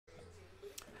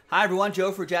Hi everyone,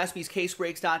 Joe for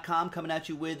JaspysCaseBreaks.com coming at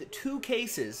you with two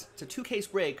cases. It's a two-case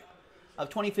break of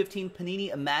 2015 Panini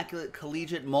Immaculate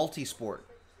Collegiate Multisport.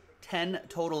 10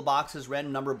 total boxes,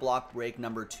 random number block break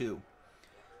number 2.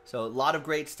 So a lot of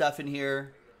great stuff in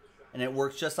here, and it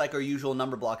works just like our usual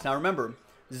number blocks. Now remember,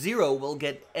 0 will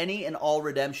get any and all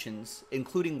redemptions,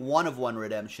 including 1 of 1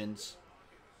 redemptions.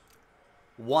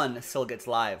 1 still gets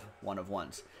live 1 of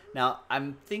 1s. Now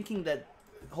I'm thinking that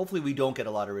hopefully we don't get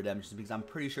a lot of redemptions because I'm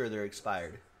pretty sure they're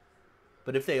expired.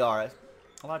 But if they are,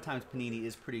 a lot of times Panini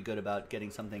is pretty good about getting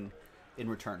something in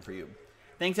return for you.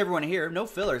 Thanks everyone here. No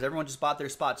fillers. Everyone just bought their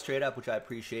spot straight up, which I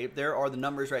appreciate. There are the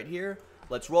numbers right here.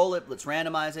 Let's roll it. Let's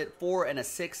randomize it. 4 and a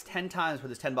 6, 10 times for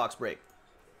this 10 box break.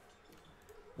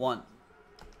 1,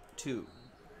 2,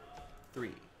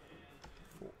 3,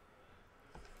 4,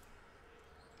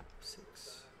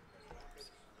 6,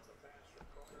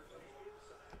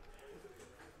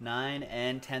 9,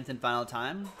 and 10th and final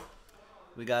time.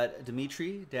 We got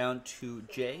Dimitri down to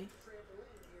J.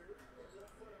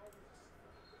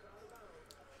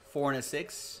 4 and a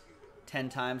 6, 10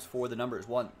 times for the numbers.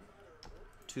 1,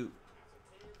 2,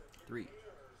 3,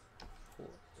 4,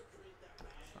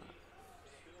 5,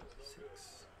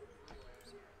 6.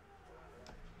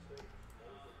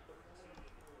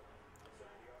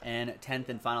 And 10th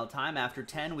and final time. After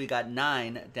 10, we got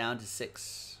 9 down to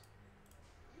 6.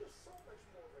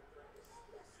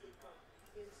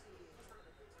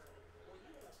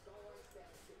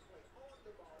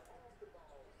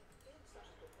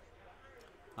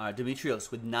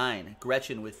 Demetrios with 9,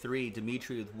 Gretchen with 3,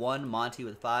 Dimitri with 1, Monty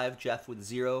with 5, Jeff with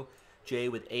 0, Jay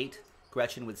with 8,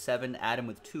 Gretchen with 7, Adam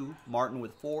with 2, Martin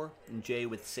with 4, and Jay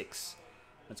with 6.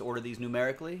 Let's order these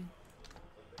numerically.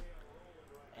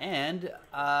 And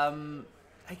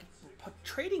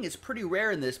trading is pretty rare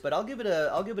in this, but I'll give it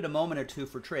a moment or two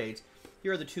for trades.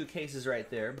 Here are the two cases right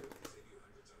there.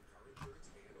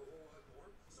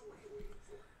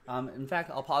 In fact,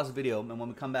 I'll pause the video, and when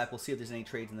we come back, we'll see if there's any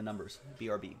trades in the numbers.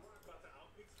 BRB.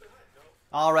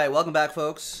 All right, welcome back,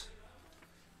 folks.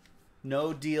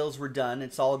 No deals were done.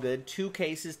 It's all good. 2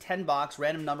 cases, 10 box,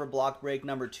 random number block break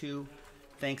number 2.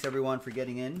 Thanks, everyone, for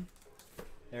getting in.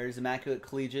 There's Immaculate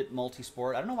Collegiate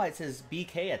Multisport. I don't know why it says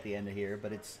BK at the end of here,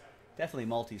 but it's definitely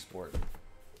Multisport.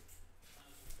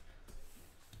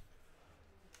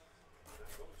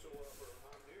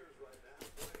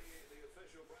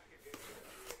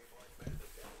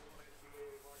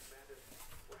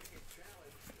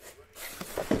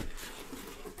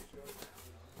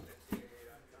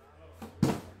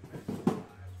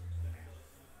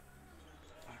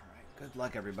 Good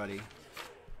luck, everybody.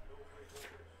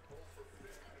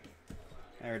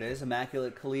 There it is,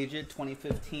 Immaculate Collegiate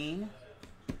 2015.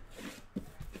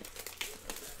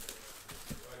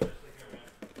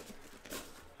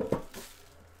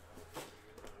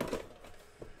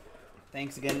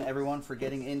 Thanks again, everyone, for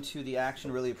getting into the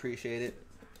action. Really appreciate it.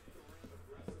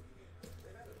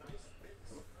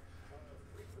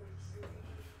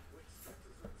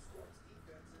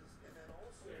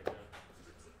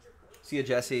 See you,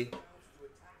 Jesse.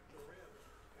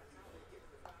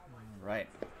 Right.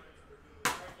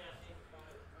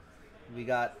 We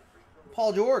got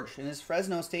Paul George in his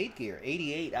Fresno State gear.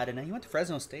 88 out of 9. He went to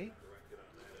Fresno State?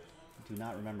 I do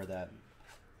not remember that.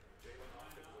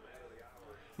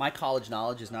 My college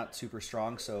knowledge is not super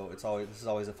strong, so this is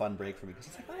always a fun break for me because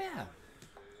it's like, oh yeah,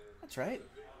 that's right.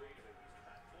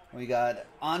 We got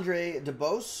Andre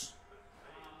DeBose,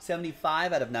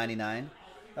 75 out of 99.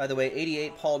 By the way,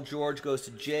 88 Paul George goes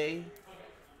to J.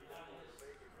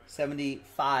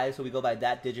 75, so we go by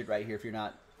that digit right here if you're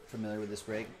not familiar with this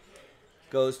break,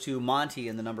 goes to Monty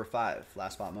in the number 5,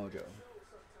 Last Spot Mojo.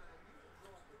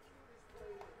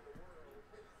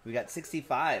 We got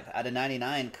 65 out of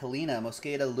 99, Kalina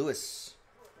Mosqueda Lewis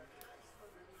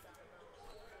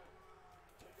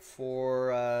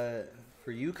for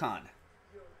UConn.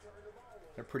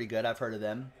 They're pretty good. I've heard of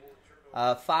them.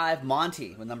 5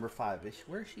 Monty with number 5.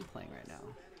 Where is she playing right now?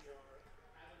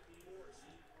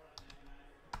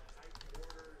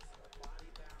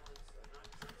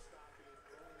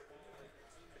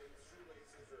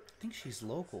 I think she's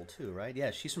local too, right?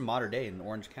 Yeah, she's from Mater Dei in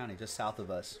Orange County, just south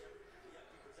of us.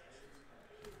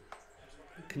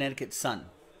 Connecticut Sun.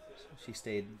 She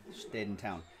stayed in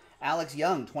town. Alex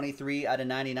Young, 23 out of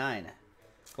 99.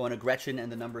 Going to Gretchen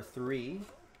and the number 3.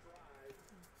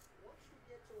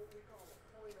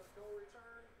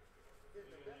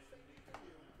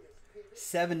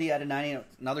 $70 out of 90.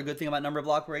 Another good thing about number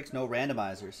block breaks, no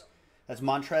randomizers. That's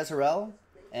Montrezl Harrell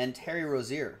and Terry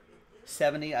Rozier.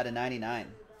 70 out of 99.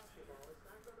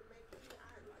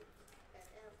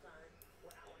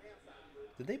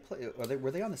 Did they play? Were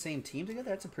they on the same team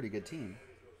together? That's a pretty good team.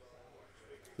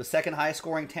 The second highest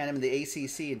scoring tandem in the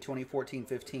ACC in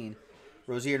 2014-15.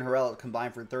 Rozier and Harrell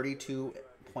combined for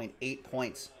 32.8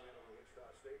 points.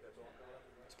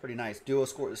 It's pretty nice. Duo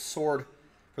soared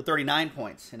for 39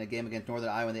 points in a game against Northern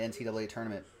Iowa in the NCAA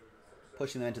tournament,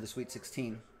 pushing them into the Sweet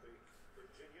 16.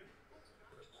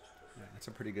 Yeah, that's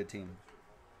a pretty good team.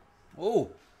 Oh,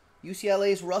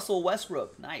 UCLA's Russell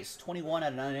Westbrook. Nice. 21 out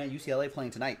of 99. UCLA playing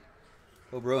tonight.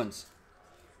 Go Bruins.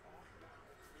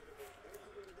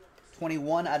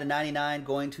 21 out of 99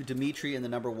 going to Dimitri in the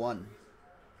number 1.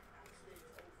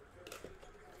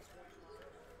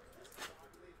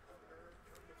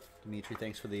 Dimitri,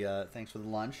 thanks for the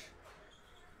lunch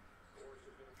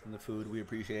and the food. We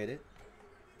appreciate it.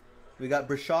 We got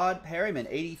Brashad Perryman,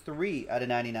 83 out of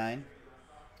 99.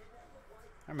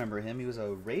 I remember him. He was a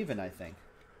Raven, I think.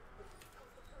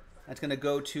 That's going to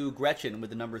go to Gretchen with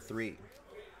the number 3.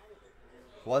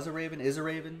 Was a Raven, is a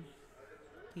Raven.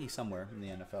 I think he's somewhere in the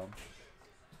NFL.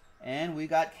 And we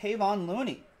got Kayvon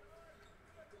Looney.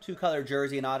 2-color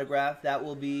jersey and autograph. That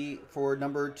will be for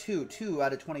number 2. 2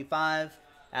 out of 25.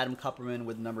 Adam Kupperman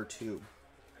with number 2.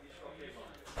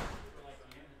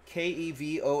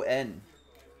 Kevon.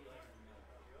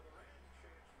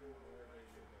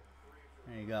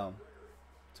 There you go.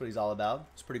 That's what he's all about.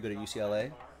 He's pretty good at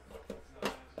UCLA.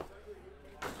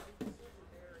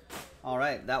 All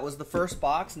right, that was the first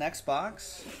box. Next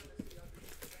box.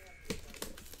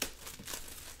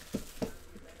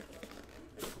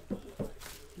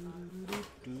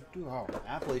 Oh,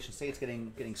 Appalachian State's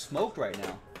getting smoked right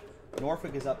now.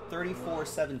 Norfolk is up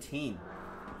 34-17.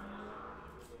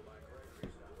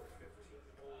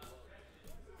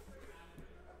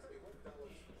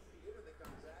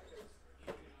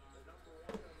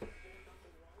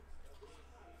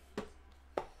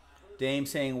 Dame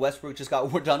saying Westbrook just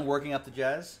got done working up the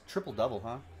Jazz. Triple-double,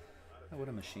 huh? Oh, what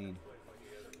a machine.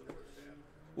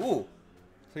 Ooh.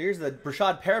 So here's the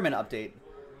Brashad Perriman update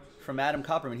from Adam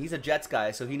Kupperman. He's a Jets guy,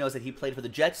 so he knows that he played for the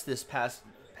Jets this past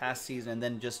season and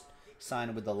then just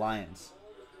signed with the Lions.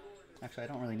 Actually, I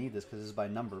don't really need this because this is by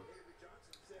number.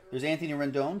 There's Anthony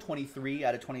Rendon, 23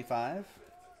 out of 25.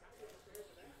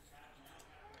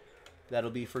 That'll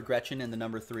be for Gretchen in the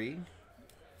number 3.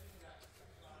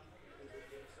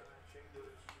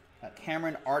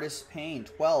 Cameron Artis Payne,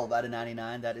 12 out of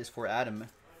 99. That is for Adam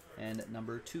and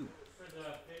number 2.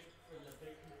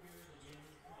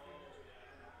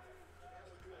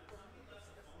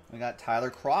 We got Tyler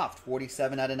Croft,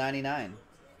 47 out of 99.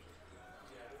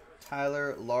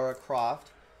 Tyler Laura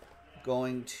Croft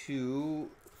going to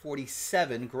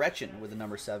 47. Gretchen with the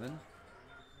number 7.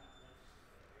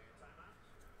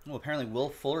 Well, apparently Will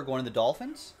Fuller going to the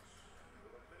Dolphins.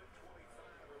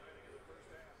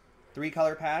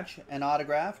 3-color patch and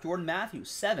autograph. Jordan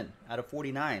Matthews, 7 out of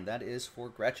 49. That is for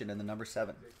Gretchen in the number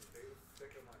 7.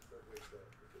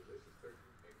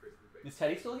 Is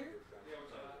Teddy still here?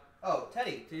 Oh,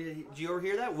 Teddy, did you ever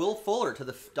hear that? Will Fuller to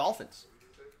the Dolphins.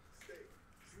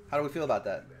 How do we feel about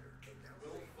that?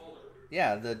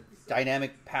 Yeah, the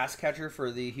dynamic pass catcher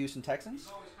for the Houston Texans.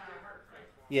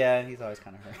 Yeah, he's always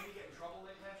kind of hurt.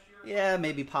 Yeah,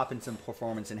 maybe pop in some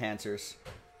performance enhancers.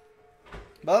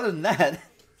 But other than that...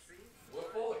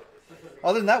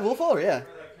 Other than that, Will Fuller, yeah.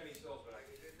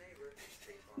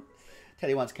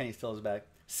 Teddy wants Kenny Stills back.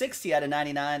 60 out of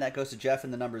 99. That goes to Jeff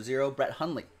in the number 0. Brett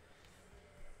Hundley.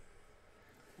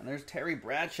 And there's Terry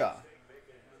Bradshaw.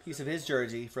 Piece of his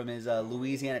jersey from his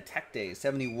Louisiana Tech days.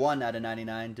 71 out of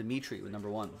 99. Dimitri with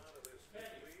number 1.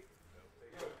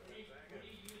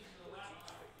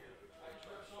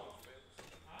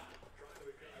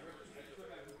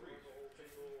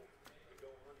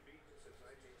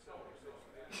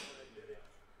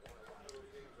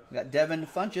 We got Devin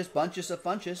Bunches of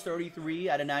Funches, 33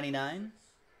 out of 99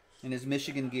 in his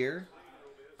Michigan gear.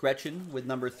 Gretchen with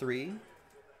number 3.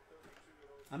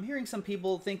 I'm hearing some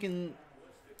people thinking,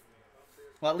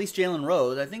 well, at least Jalen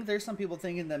Rose. I think there's some people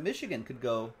thinking that Michigan could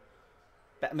go,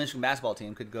 Michigan basketball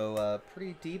team could go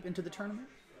pretty deep into the tournament.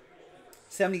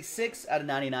 76 out of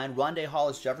 99, Rondé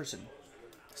Hollis Jefferson.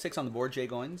 6 on the board, Jay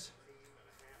Goins.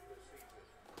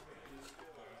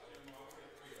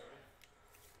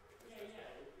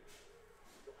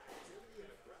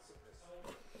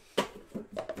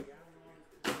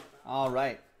 All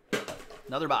right,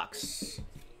 another box.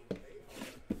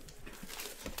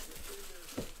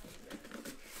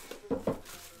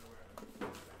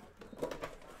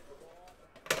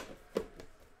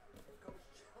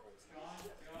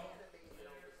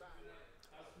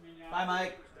 Bye,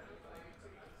 Mike.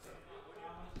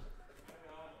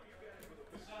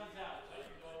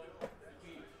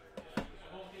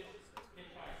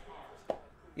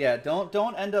 Yeah,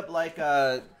 don't end up like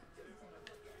Sean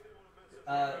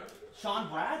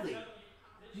Bradley.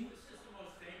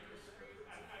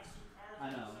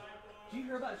 I know. Did you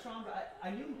hear about Sean?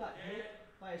 I knew he got hit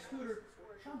by a scooter.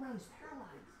 Sean Bradley's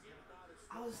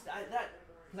paralyzed.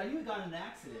 Because I knew he got in an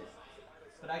accident,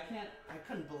 but I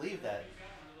couldn't believe that.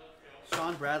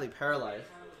 Sean Bradley paralyzed.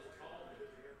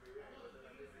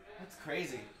 That's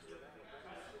crazy.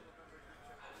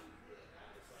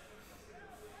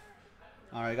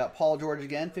 All right, got Paul George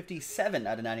again, 57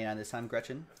 out of 99 this time.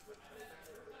 Gretchen.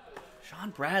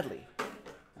 Sean Bradley.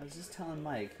 I was just telling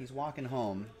Mike, he's walking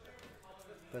home,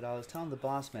 but I was telling the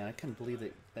boss man, I couldn't believe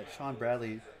that Sean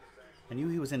Bradley, I knew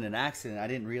he was in an accident. I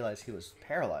didn't realize he was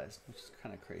paralyzed, which is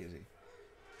kind of crazy.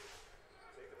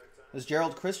 There's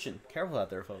Gerald Christian. Careful out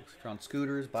there, folks. If you're on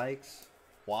scooters, bikes,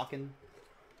 walking.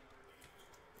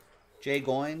 Jay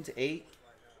Goins, 8.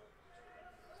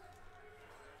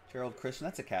 Gerald Christian,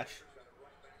 that's a catch.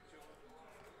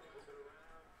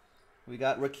 We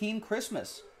got Rakeem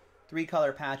Christmas.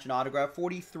 3-color patch and autograph.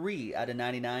 43 out of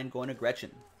 99 going to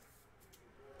Gretchen.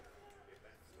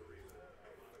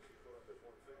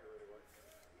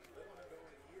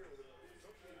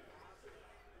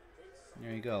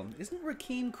 There you go. Isn't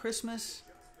Rakeem Christmas?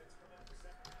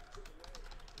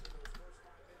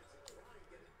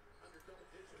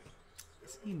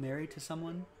 Isn't he married to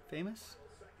someone famous?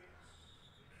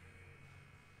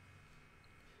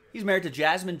 He's married to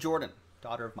Jasmine Jordan,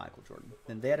 daughter of Michael Jordan.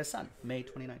 And they had a son, May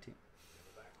 2019.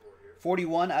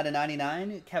 41 out of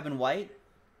 99, Kevin White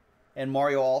and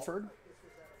Mario Alford.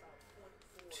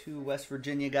 2 West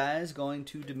Virginia guys going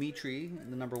to Dimitri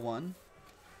in the number 1.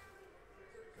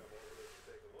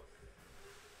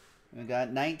 We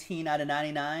got 19 out of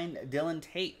 99, Dylan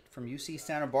Tate from UC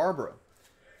Santa Barbara.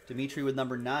 Dimitri with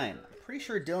number 9. I'm pretty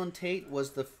sure Dylan Tate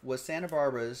was Santa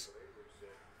Barbara's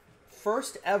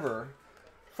first ever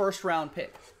first-round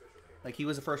pick. Like, he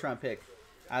was a first-round pick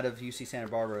out of UC Santa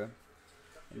Barbara.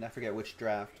 And I forget which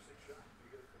draft.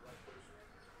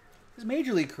 His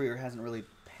major league career hasn't really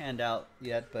panned out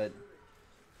yet, but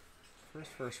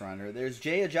first-rounder. There's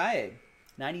Jay Ajayi,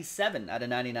 97 out of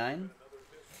 99.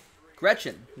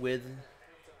 Gretchen with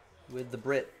the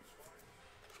Brit.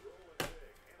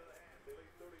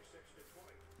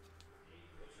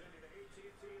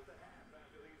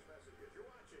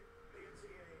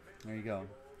 There you go.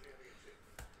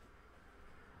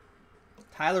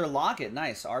 Tyler Lockett,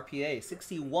 nice. RPA,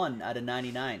 61 out of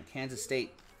 99. Kansas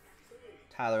State.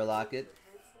 Tyler Lockett.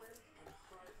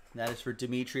 That is for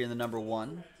Dimitri in the number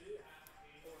 1.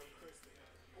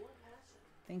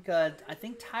 I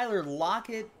think Tyler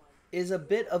Lockett is a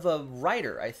bit of a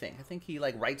writer, I think. I think he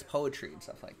writes poetry and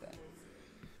stuff like that.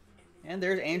 And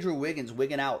there's Andrew Wiggins,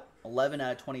 Wiggin out, 11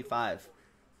 out of 25.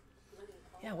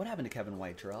 Yeah, what happened to Kevin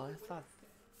White, Terrell? I thought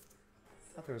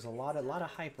there was a lot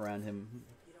of hype around him.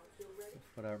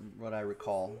 What I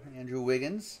recall. Andrew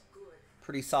Wiggins,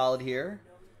 pretty solid here.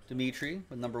 Dimitri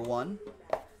with number 1.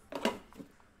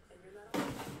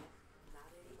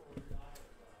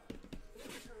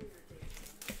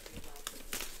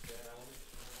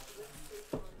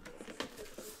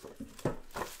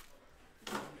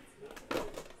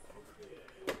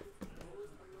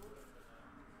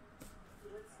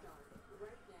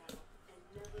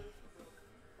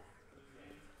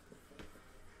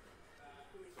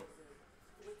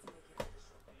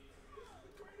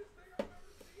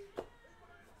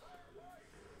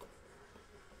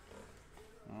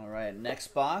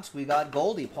 Next box, we got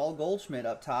Goldie, Paul Goldschmidt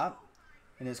up top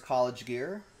in his college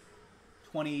gear.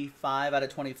 25 out of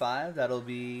 25. That'll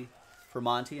be for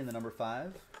Monty in the number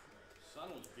 5. Sun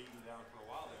was beaten down for a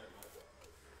while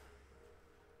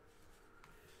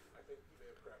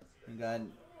there. We got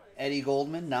Eddie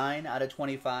Goldman, 9 out of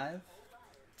 25.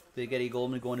 Big Eddie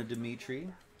Goldman going to Dimitri.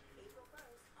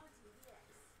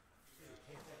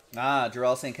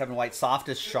 Jarrell saying Kevin White,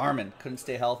 softest Charmin. Couldn't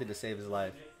stay healthy to save his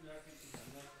life.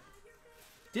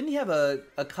 Didn't he have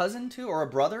a cousin, too, or a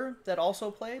brother that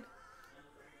also played?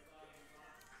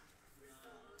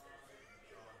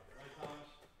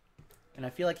 And I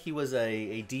feel like he was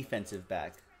a defensive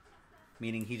back,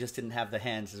 meaning he just didn't have the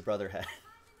hands his brother had.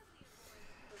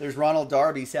 There's Ronald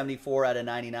Darby, 74 out of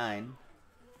 99.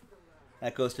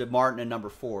 That goes to Martin in number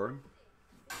 4.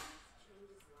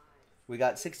 We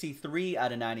got 63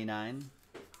 out of 99.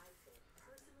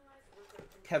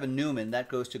 Kevin Newman, that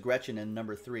goes to Gretchen in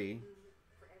number 3.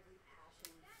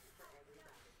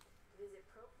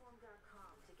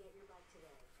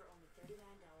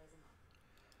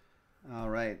 All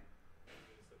right.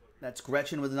 That's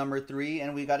Gretchen with number 3.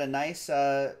 And we got a nice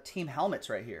team helmets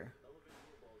right here.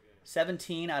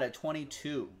 17 out of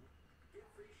 22.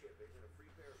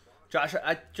 Josh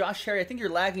Sherry, I think you're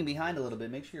lagging behind a little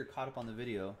bit. Make sure you're caught up on the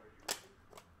video.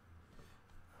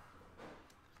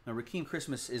 Now, Rakeem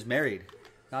Christmas is married,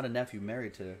 not a nephew,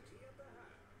 married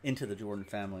into the Jordan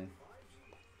family.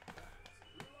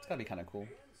 It's got to be kind of cool.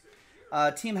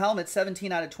 Team helmet,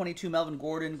 17 out of 22. Melvin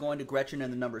Gordon going to Gretchen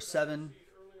and the number 7.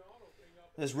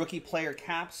 There's rookie player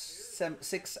caps,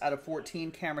 6 out of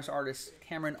 14. Cameron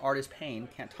Artist Payne,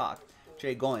 can't talk.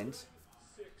 Jay Goins.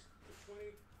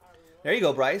 There you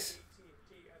go, Bryce.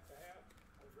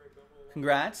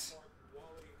 Congrats.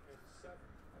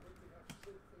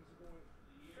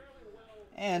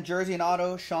 And jersey and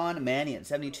auto, Sean Mannion,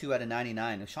 72 out of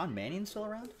 99. Is Sean Mannion still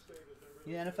around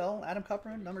in the NFL? Adam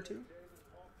Kupperman, number 2.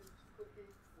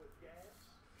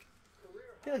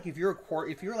 I feel like if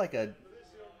you're like a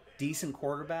decent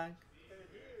quarterback,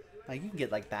 like you can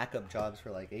get like backup jobs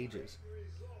for like ages.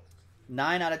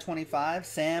 9 out of 25.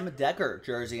 Sam Decker,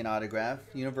 jersey and autograph,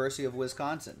 University of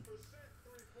Wisconsin.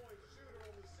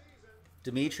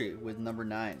 Dimitri with number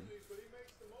 9.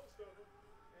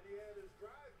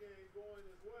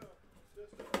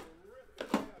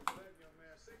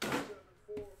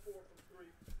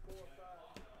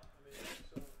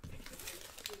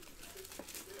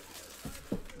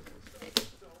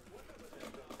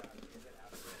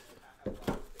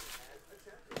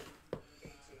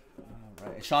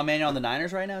 Is Sean Mannion on the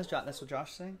Niners right now? That's what Josh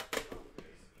is saying?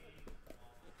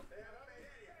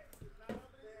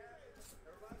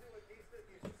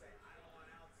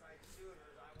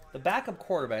 The backup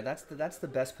quarterback, that's the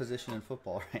best position in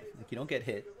football, right? Like, you don't get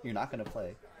hit, you're not going to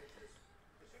play.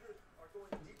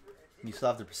 You still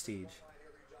have the prestige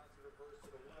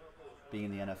being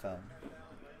in the NFL.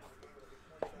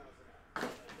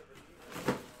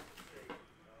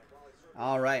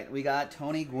 All right, we got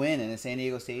Tony Gwynn in the San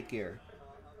Diego State gear.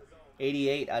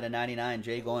 88 out of 99,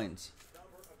 Jay Goins.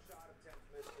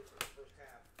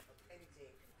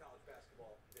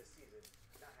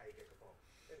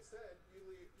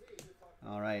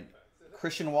 All right,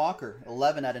 Christian Walker,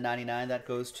 11 out of 99. That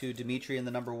goes to Dimitri in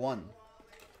the number 1.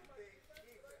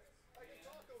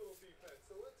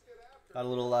 Got a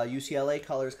little UCLA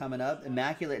colors coming up.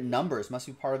 Immaculate numbers, must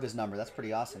be part of his number. That's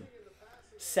pretty awesome.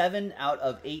 7 out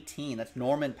of 18. That's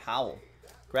Norman Powell.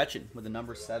 Gretchen with the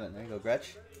number 7. There you go,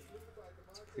 Gretch.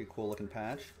 It's a pretty cool looking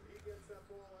patch.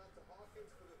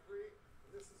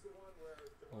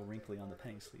 A little wrinkly on the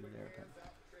penny sleeve there. But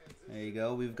there you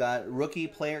go. We've got rookie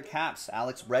player caps.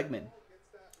 Alex Bregman.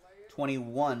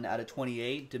 21 out of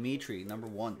 28. Dimitri, number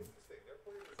 1.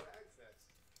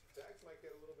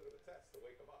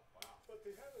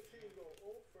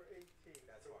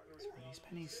 These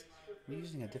pennies, we're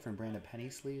using a different brand of penny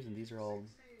sleeves, and these are all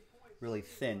really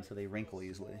thin, so they wrinkle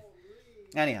easily.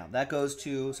 Anyhow, that goes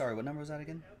to, sorry, what number was that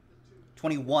again?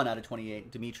 21 out of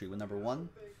 28, Dimitri with number 1.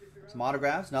 Some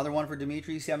autographs. Another one for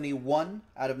Dimitri, 71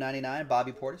 out of 99,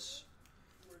 Bobby Portis.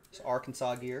 It's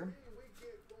Arkansas gear.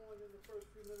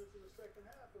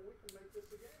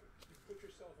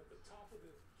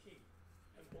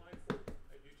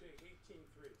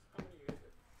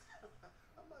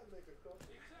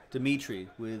 Dimitri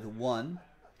with 1.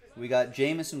 We got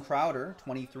Jamison Crowder,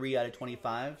 23 out of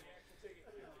 25.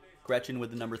 Gretchen with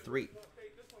the number 3.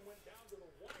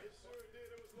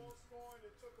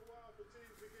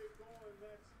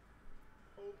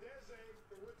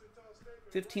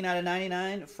 15 out of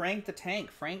 99. Frank the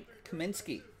Tank, Frank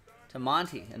Kaminsky to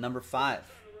Monty at number 5.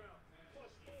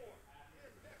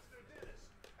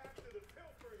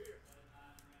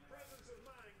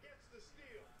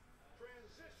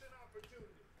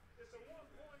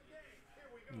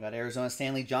 We got Arizona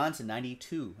Stanley Johnson,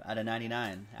 92 out of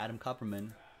 99. Adam Kupperman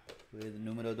with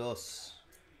numero 2.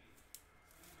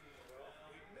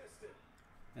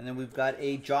 And then we've got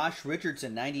a Josh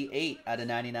Richardson, 98 out of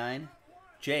 99.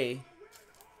 Jay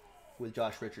with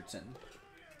Josh Richardson.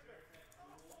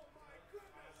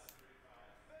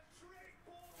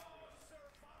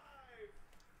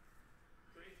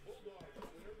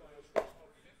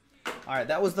 All right,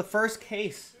 that was the first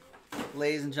case,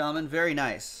 ladies and gentlemen. Very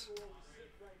nice.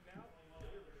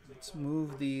 Let's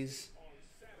move these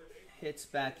hits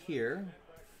back here.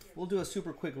 We'll do a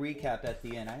super quick recap at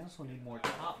the end. I also need more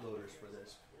top loaders for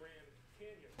this.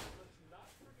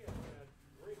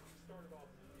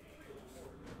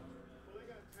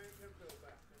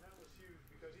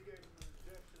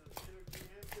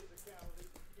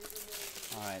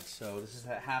 All right, so this is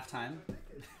at halftime.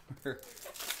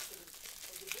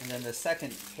 And then the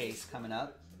second case coming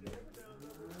up.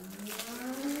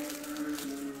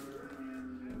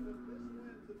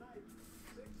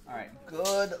 All right,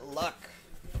 good luck.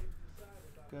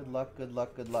 Good luck, good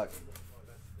luck, good luck.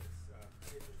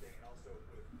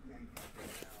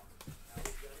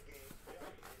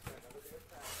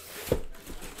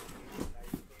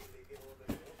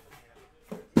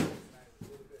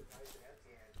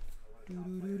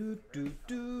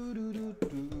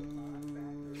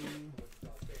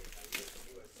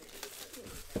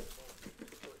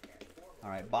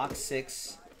 right, box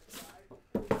 6.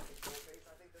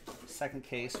 Second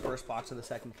case, first box of the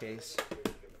second case.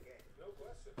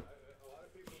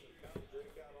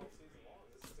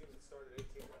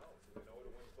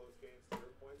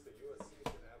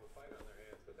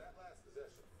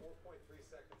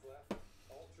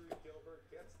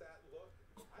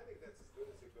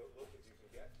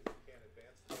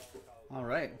 All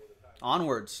right,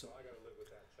 onwards.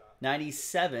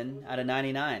 97 out of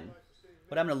 99.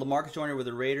 What happened to LaMarcus Joyner with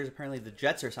the Raiders? Apparently the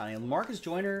Jets are signing. LaMarcus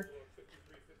Joyner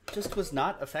just was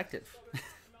not effective.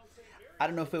 I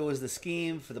don't know if it was the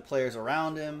scheme for the players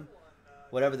around him,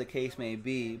 whatever the case may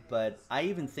be, but I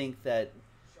even think that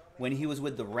when he was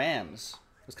with the Rams,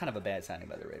 it was kind of a bad signing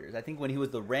by the Raiders. I think when he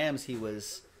was the Rams, he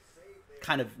was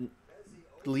kind of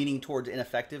leaning towards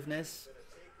ineffectiveness.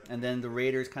 And then the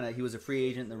Raiders he was a free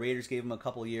agent. The Raiders gave him a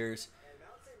couple years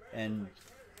and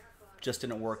just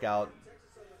didn't work out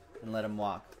and let him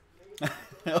walk.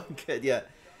 Okay, yeah.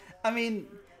 I mean,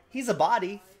 he's a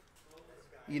body.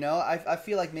 You know, I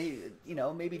feel like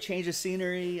maybe change the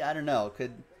scenery. I don't know.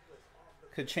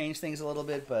 Could change things a little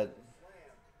bit, but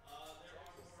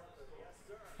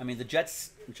I mean the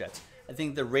Jets. I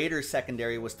think the Raiders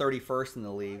secondary was 31st in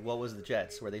the league. What was the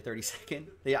Jets? Were they 32nd?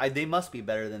 They must be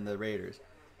better than the Raiders.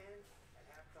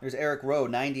 There's Eric Rowe,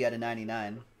 90 out of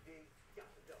 99.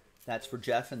 That's for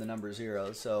Jeff and the number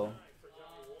 0. So,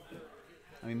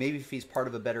 I mean, maybe if he's part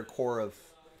of a better core of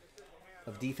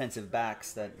defensive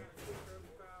backs, that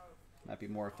might be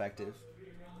more effective.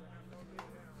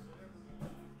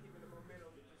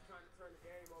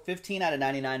 15 out of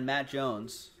 99, Matt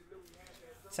Jones.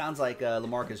 Sounds like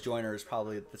LaMarcus Joyner is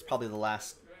probably the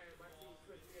last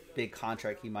big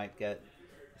contract he might get.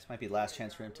 This might be the last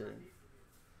chance for him to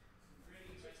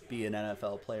be an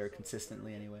NFL player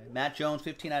consistently anyway. Matt Jones,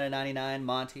 15 out of 99.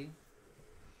 Monty.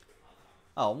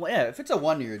 Oh, well, yeah, if it's a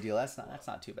 1-year deal, that's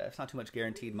not too bad. It's not too much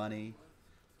guaranteed money.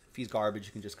 If he's garbage,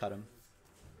 you can just cut him.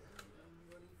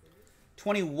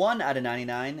 21 out of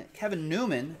 99. Kevin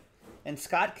Newman and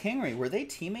Scott Kingery. Were they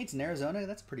teammates in Arizona?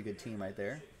 That's a pretty good team right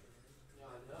there.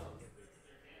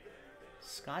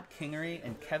 Scott Kingery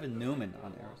and Kevin Newman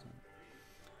on Arizona.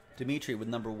 Dimitri with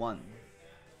number 1.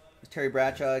 There's Terry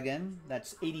Bradshaw again.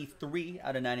 That's 83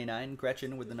 out of 99.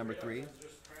 Gretchen with the number 3.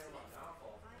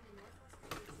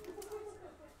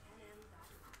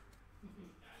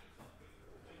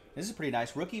 This is pretty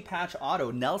nice. Rookie patch auto.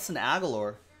 Nelson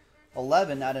Aguilar.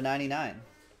 11 out of 99.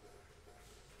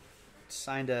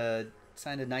 Signed a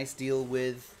nice deal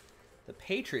with the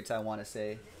Patriots, I want to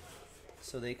say.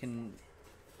 So they can...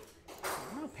 I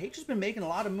don't know, Patriots been making a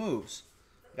lot of moves.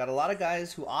 Got a lot of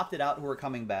guys who opted out who are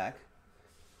coming back.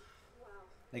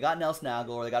 They got Nelson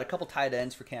Aguilar. They got a couple tight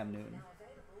ends for Cam Newton.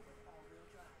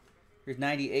 Here's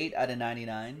 98 out of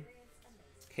 99.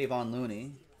 Kayvon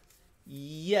Looney.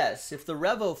 Yes, if the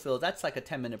Revo fills, that's like a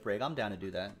 10-minute break. I'm down to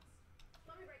do that.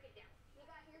 Let me break it down. You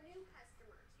got your new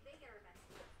customers. They get our best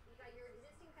deals. You got your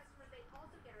existing customers. They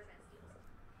also get our best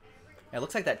deals. Yeah, it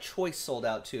looks like that choice sold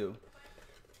out too.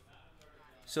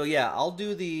 So yeah, I'll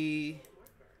do the...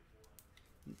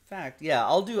 In fact, yeah,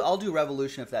 I'll do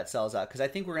Revolution if that sells out, because I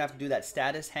think we're going to have to do that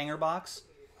status hanger box.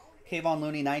 Kayvon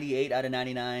Looney, 98 out of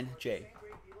 99. Jay.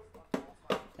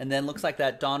 And then looks like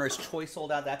that Donner's Choice sold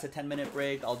out. That's a 10-minute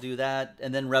break. I'll do that.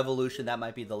 And then Revolution, that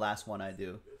might be the last one I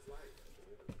do.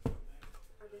 I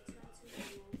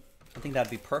think that'd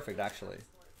be perfect, actually.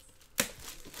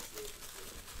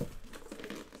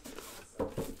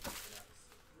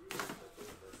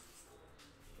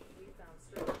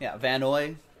 Yeah, Van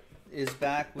Noy is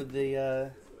back with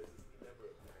the...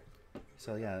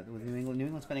 So yeah, with New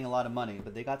England spending a lot of money,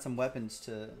 but they got some weapons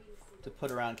to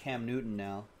put around Cam Newton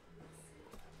now.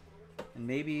 And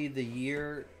maybe the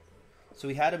year... So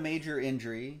he had a major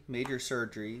injury, major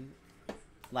surgery.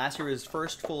 Last year was his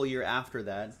first full year after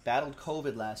that. Battled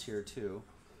COVID last year too.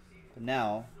 But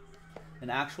now,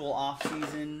 an actual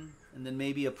off-season, and then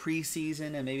maybe a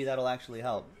preseason, and maybe that'll actually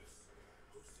help.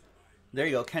 There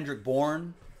you go, Kendrick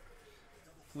Bourne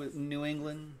with New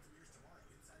England.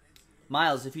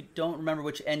 Miles, if you don't remember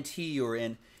which NT you were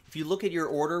in, if you look at your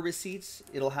order receipts,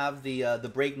 it'll have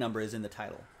the break number is in the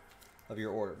title of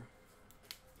your order.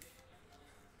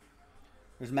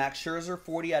 There's Max Scherzer,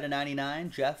 40 out of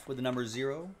 99. Jeff with the number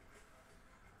 0.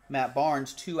 Matt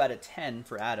Barnes, 2 out of 10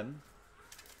 for Adam.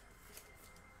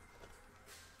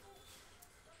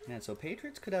 And so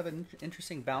Patriots could have an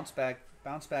interesting bounce back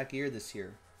year this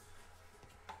year.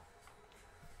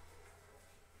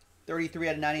 33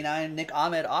 out of 99. Nick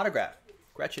Ahmed autograph.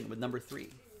 Gretchen with number 3.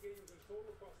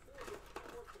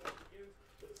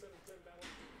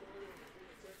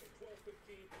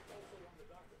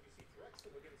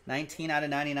 19 out of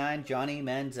 99, Johnny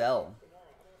Manziel.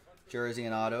 Jersey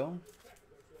and auto.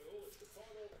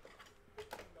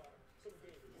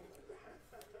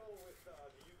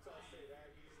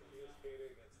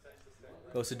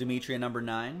 Goes to Dimitri at number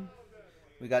 9.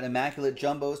 We got Immaculate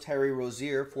Jumbos, Terry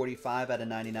Rozier, 45 out of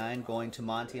 99, going to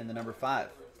Monty in the number 5.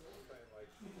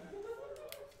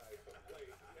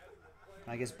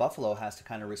 I guess Buffalo has to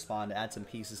kind of respond, add some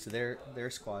pieces to their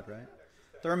squad, right?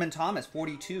 Thurman Thomas,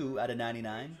 42 out of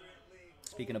 99.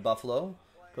 Speaking of Buffalo,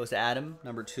 goes to Adam,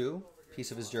 number 2, piece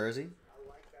of his jersey.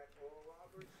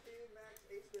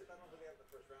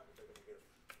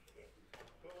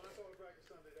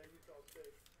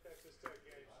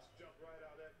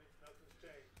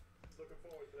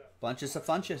 Bunches of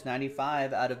Funches,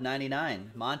 95 out of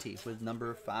 99. Monty with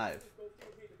number 5.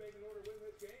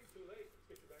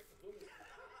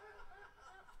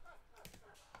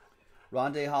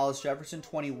 Rondé Hollis Jefferson,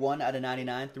 21 out of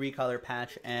 99. 3-color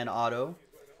patch and auto.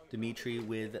 Dimitri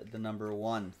with the number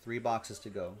 1. 3 boxes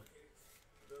to go.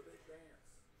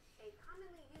 A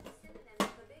commonly used synonym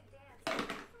for big dance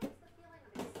reflects the feeling of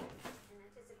excitement and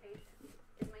anticipation.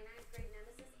 Is my 9th grade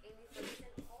nemesis, Amy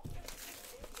Ferguson, also using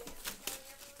big dance,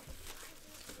 telling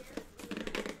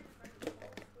everyone I do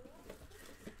dare to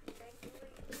be united in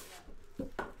front of the whole school? Thankfully, no.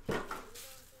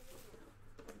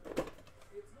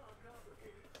 It's not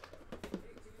complicated.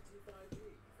 AT&T 5G,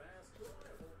 fast,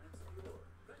 reliable, and secure.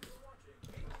 Thanks for watching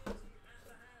AT&T at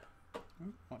the Half.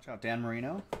 Watch out, Dan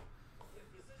Marino. If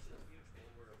Physicians Mutual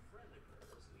were a friend of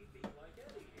yours, we'd be like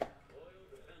Eddie here. Loyal,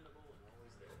 dependable, and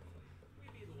always there.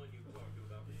 We'd be the one you talk to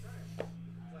about retirement, the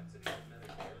complexity of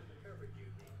Medicare, and the coverage you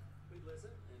need. We'd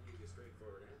listen and give you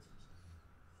straightforward answers.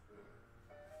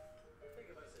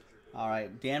 Think if I said you're good. All right,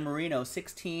 Dan Marino,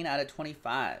 16 out of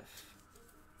 25. At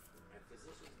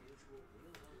Physicians Mutual,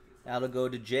 we'll help you. That'll go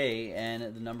to Jay and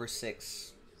the number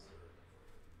 6.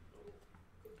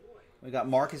 We got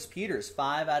Marcus Peters,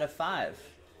 5 out of 5.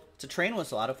 It's a train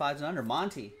whistle, out of 5s and under.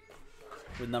 Monty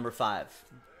with number 5.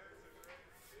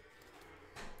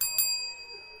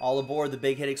 All aboard the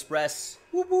Big Hit Express.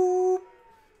 Whoop whoop.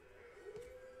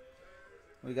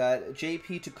 We got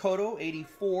JP Takoto,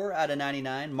 84 out of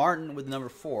 99. Martin with number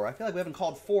 4. I feel like we haven't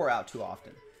called 4 out too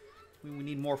often. We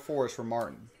need more 4s for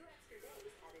Martin. 2 extra days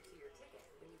added to your ticket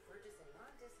when you purchase a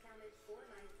non-discounted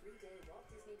 4-night 3-day Walt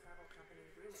Disney Travel Company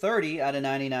room 30 out of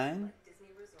 99.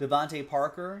 Disney Resort. Devontae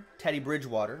Parker, Teddy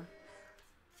Bridgewater.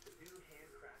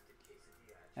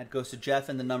 That goes to Jeff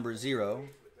in the number 0.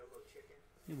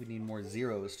 Maybe we need more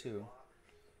 0s too.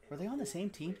 Were they on the same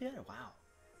team yet? Wow.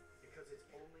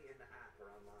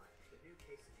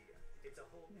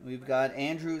 We've got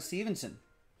Andrew Stevenson,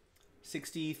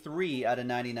 63 out of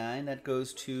 99. That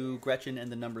goes to Gretchen in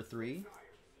the number 3.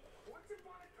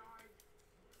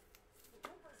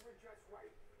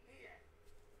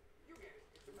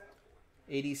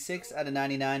 86 out of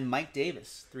 99, Mike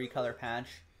Davis, 3-color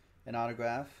patch and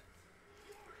autograph.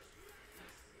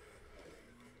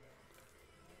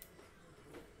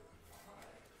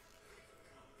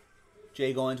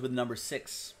 Jay Goins with number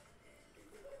 6.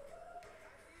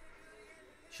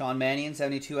 Sean Mannion,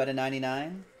 72 out of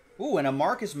 99. Ooh, and a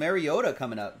Marcus Mariota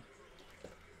coming up.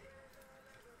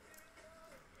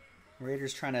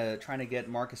 Raiders trying to get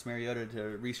Marcus Mariota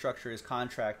to restructure his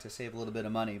contract to save a little bit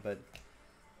of money, but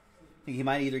I think he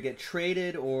might either get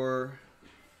traded or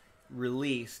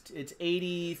released. It's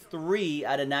 83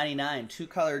 out of 99.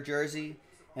 2-color jersey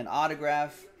and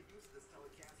autograph.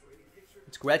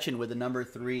 It's Gretchen with the number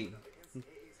 3.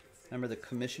 Remember the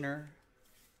commissioner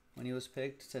when he was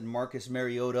picked? It said Marcus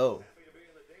Mariota.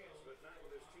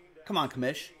 Come on,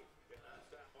 commish.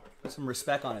 Put some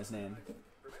respect on his name.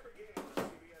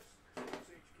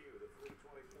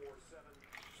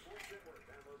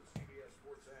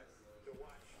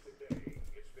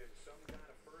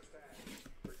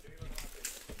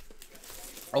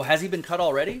 Oh, has he been cut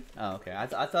already? Oh, okay. I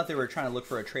thought they were trying to look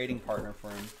for a trading partner for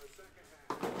him.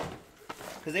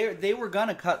 Because they were going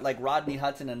to cut like Rodney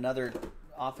Hudson, another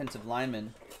offensive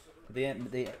lineman.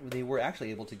 They were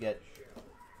actually able to get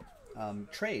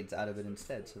trades out of it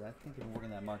instead. So I think they've been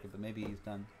working that market, but maybe he's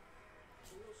done.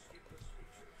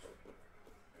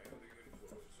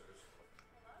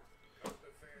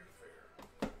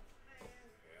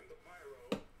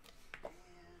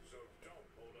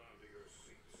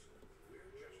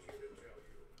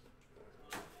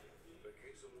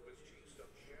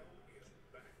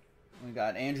 We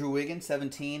got Andrew Wiggins,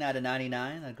 17 out of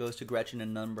 99. That goes to Gretchen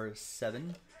in number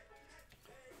 7.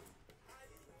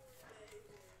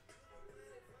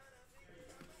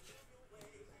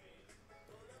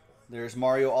 There's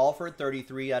Mario Alford,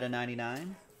 33 out of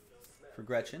 99 for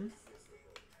Gretchen.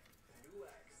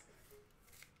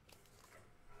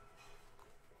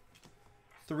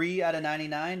 3 out of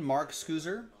 99, Mark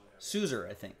Scuser. Souser,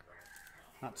 I think.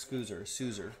 Not Scoozer,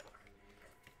 Souser.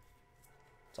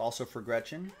 It's also for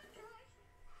Gretchen.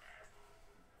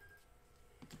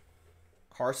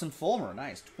 Carson Fulmer,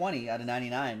 nice. 20 out of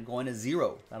 99, going to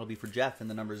 0. That'll be for Jeff in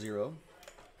the number 0.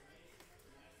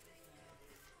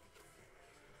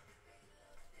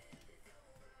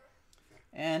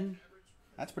 And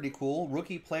that's pretty cool.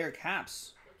 Rookie player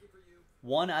caps.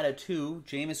 1 out of 2,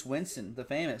 Jameis Winston, the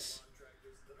famous.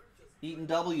 Eaton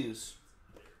W's.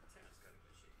 I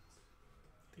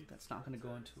think that's not going to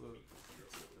go into a...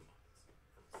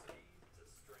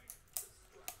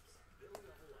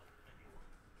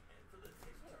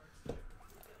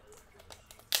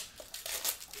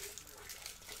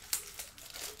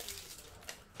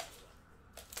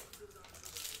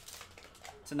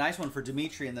 It's a nice one for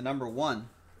Dimitri in the number 1.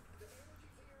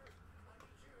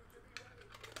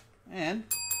 And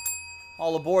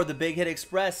all aboard the Big Hit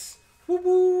Express. Woo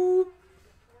woo!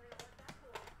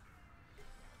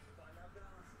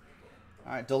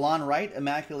 All right, DeLon Wright,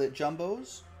 Immaculate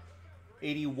Jumbos.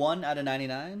 81 out of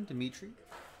 99, Dimitri.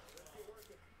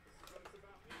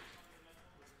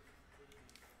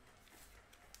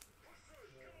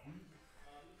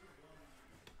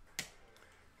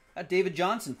 David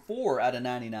Johnson, 4 out of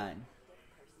 99.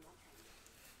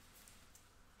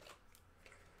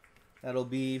 That'll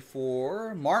be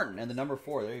for Martin and the number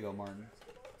 4. There you go, Martin.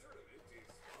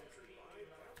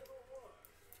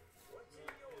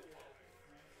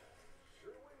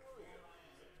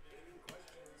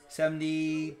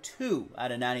 $72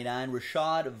 out of 99.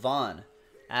 Rashad Vaughn.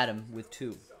 Adam with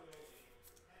 2.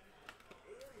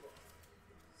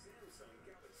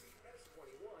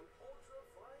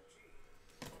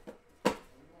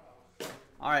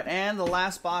 All right, and the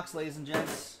last box, ladies and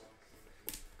gents.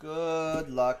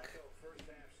 Good luck.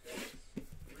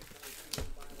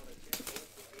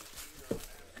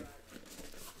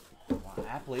 Wow,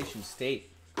 Appalachian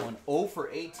State going 0 for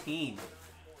 18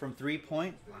 from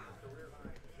 3-point. Wow.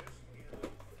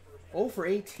 0 for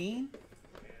 18?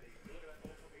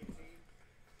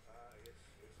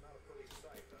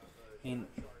 I mean,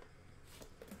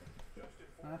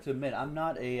 I have to admit, I'm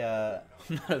not a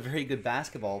very good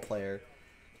basketball player.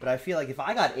 But I feel like if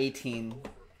I got 18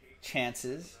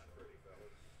 chances,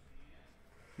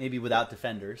 maybe without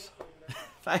defenders,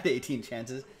 if I had 18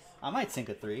 chances, I might sink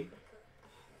a 3.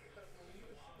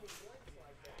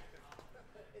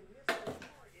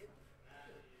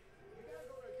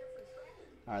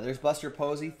 All right, there's Buster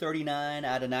Posey, 39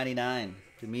 out of 99.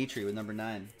 Dimitri with number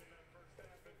 9.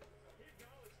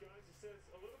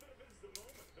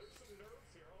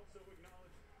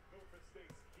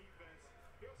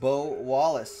 Bo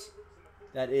Wallace,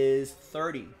 that is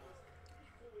 30.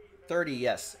 30,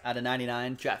 yes, out of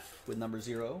 99. Jeff with number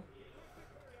 0.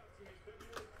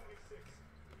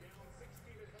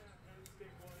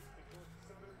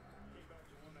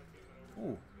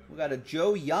 Ooh, we got a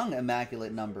Joe Young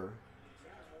Immaculate number.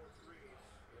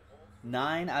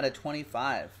 9 out of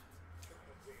 25.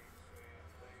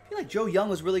 I feel like Joe Young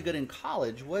was really good in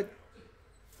college. What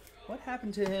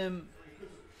happened to him?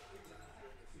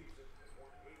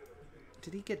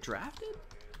 Did he get drafted?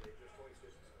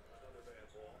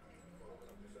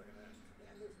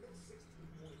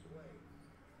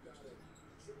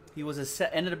 He was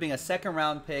ended up being a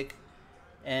second-round pick,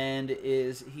 and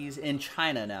he's in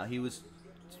China now. He was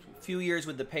a few years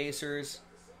with the Pacers,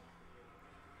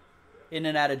 in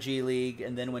and out of G League,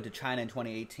 and then went to China in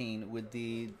 2018 with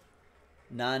the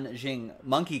Nanjing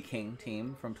Monkey King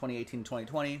team from 2018 to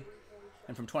 2020,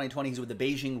 and from 2020 he's with the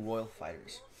Beijing Royal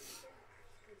Fighters.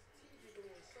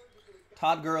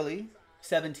 Todd Gurley,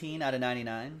 17 out of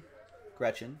 99.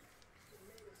 Gretchen.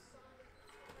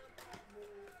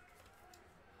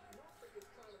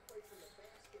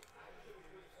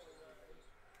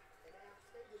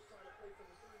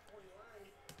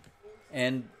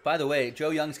 And by the way, Joe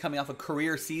Young's coming off a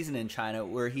career season in China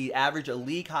where he averaged a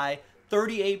league-high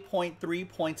 38.3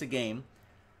 points a game,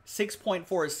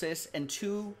 6.4 assists, and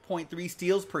 2.3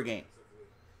 steals per game.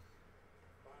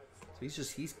 So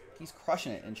he's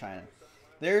crushing it in China.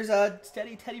 There's a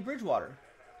steady Teddy Bridgewater.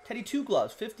 Teddy 2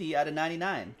 gloves, 50 out of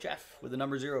 99. Jeff with the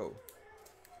number 0.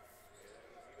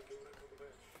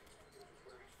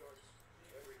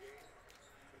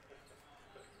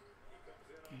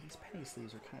 These penny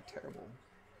sleeves are kind of terrible.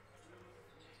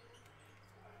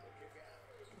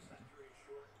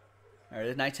 All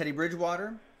right, nice Teddy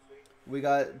Bridgewater. We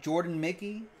got Jordan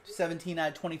Mickey, 17 out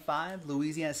of 25,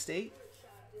 Louisiana State.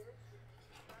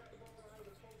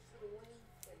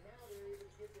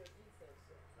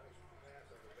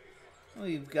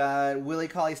 We've got Willie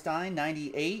Cauley-Stein,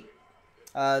 98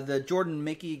 The Jordan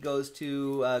Mickey goes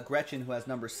to Gretchen, who has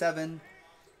number 7.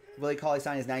 Willie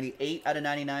Cauley-Stein is 98 out of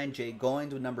 99. Jay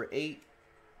Goins with number 8.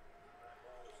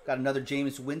 Got another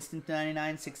Jameis Winston to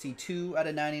 99, 62 out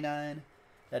of 99.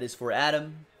 That is for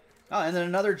Adam. Oh, and then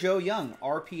another Joe Young,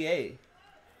 RPA.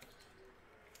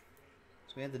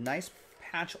 So we had the nice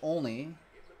patch only.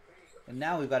 And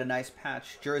now we've got a nice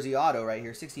patch jersey auto right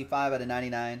here, 65 out of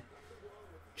 99.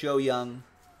 Joe Young,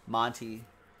 Monty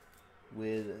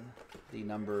with the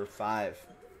number 5.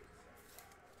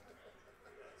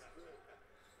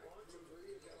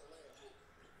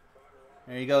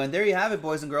 There you go. And there you have it,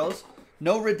 boys and girls.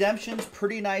 No redemptions.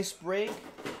 Pretty nice break.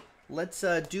 Let's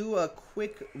do a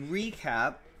quick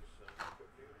recap.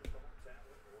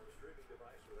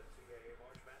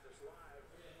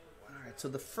 All right, so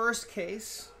the first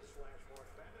case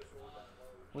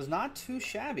was not too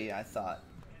shabby, I thought.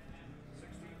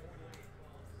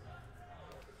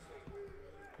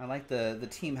 I like the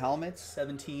team helmets,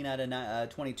 17 out of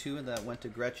 22, that went to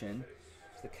Gretchen.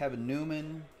 The Kevin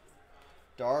Newman,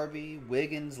 Darby,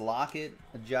 Wiggins, Lockett,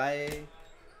 Ajayi.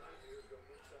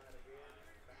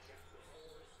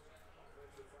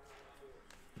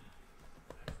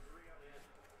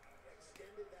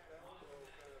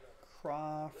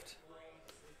 Croft,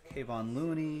 Kayvon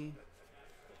Looney,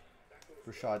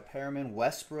 Rashad Perriman,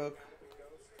 Westbrook.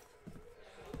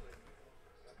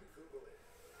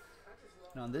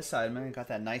 And on this side, man, got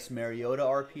that nice Mariota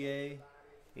RPA,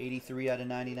 83 out of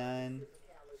 99.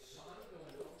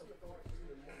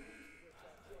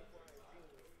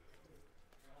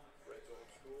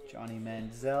 Johnny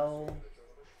Manziel.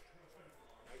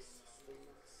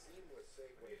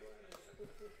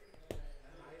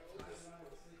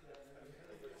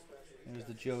 There's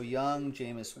the Joe Young,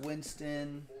 Jameis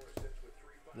Winston.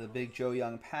 The big Joe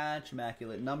Young patch,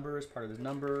 Immaculate numbers, part of his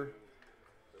number.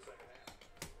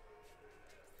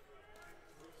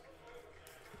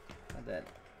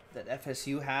 That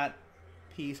FSU hat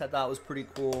piece I thought was pretty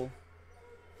cool.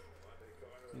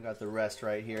 We got the rest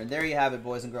right here. And there you have it,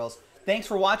 boys and girls. Thanks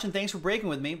for watching. Thanks for breaking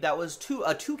with me. That was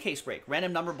a two-case break.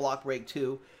 Random number block break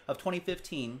 2 of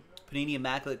 2015 Panini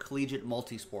Immaculate Collegiate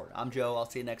Multisport. I'm Joe. I'll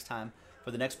see you next time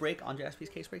for the next break on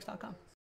jaspyscasebreaks.com.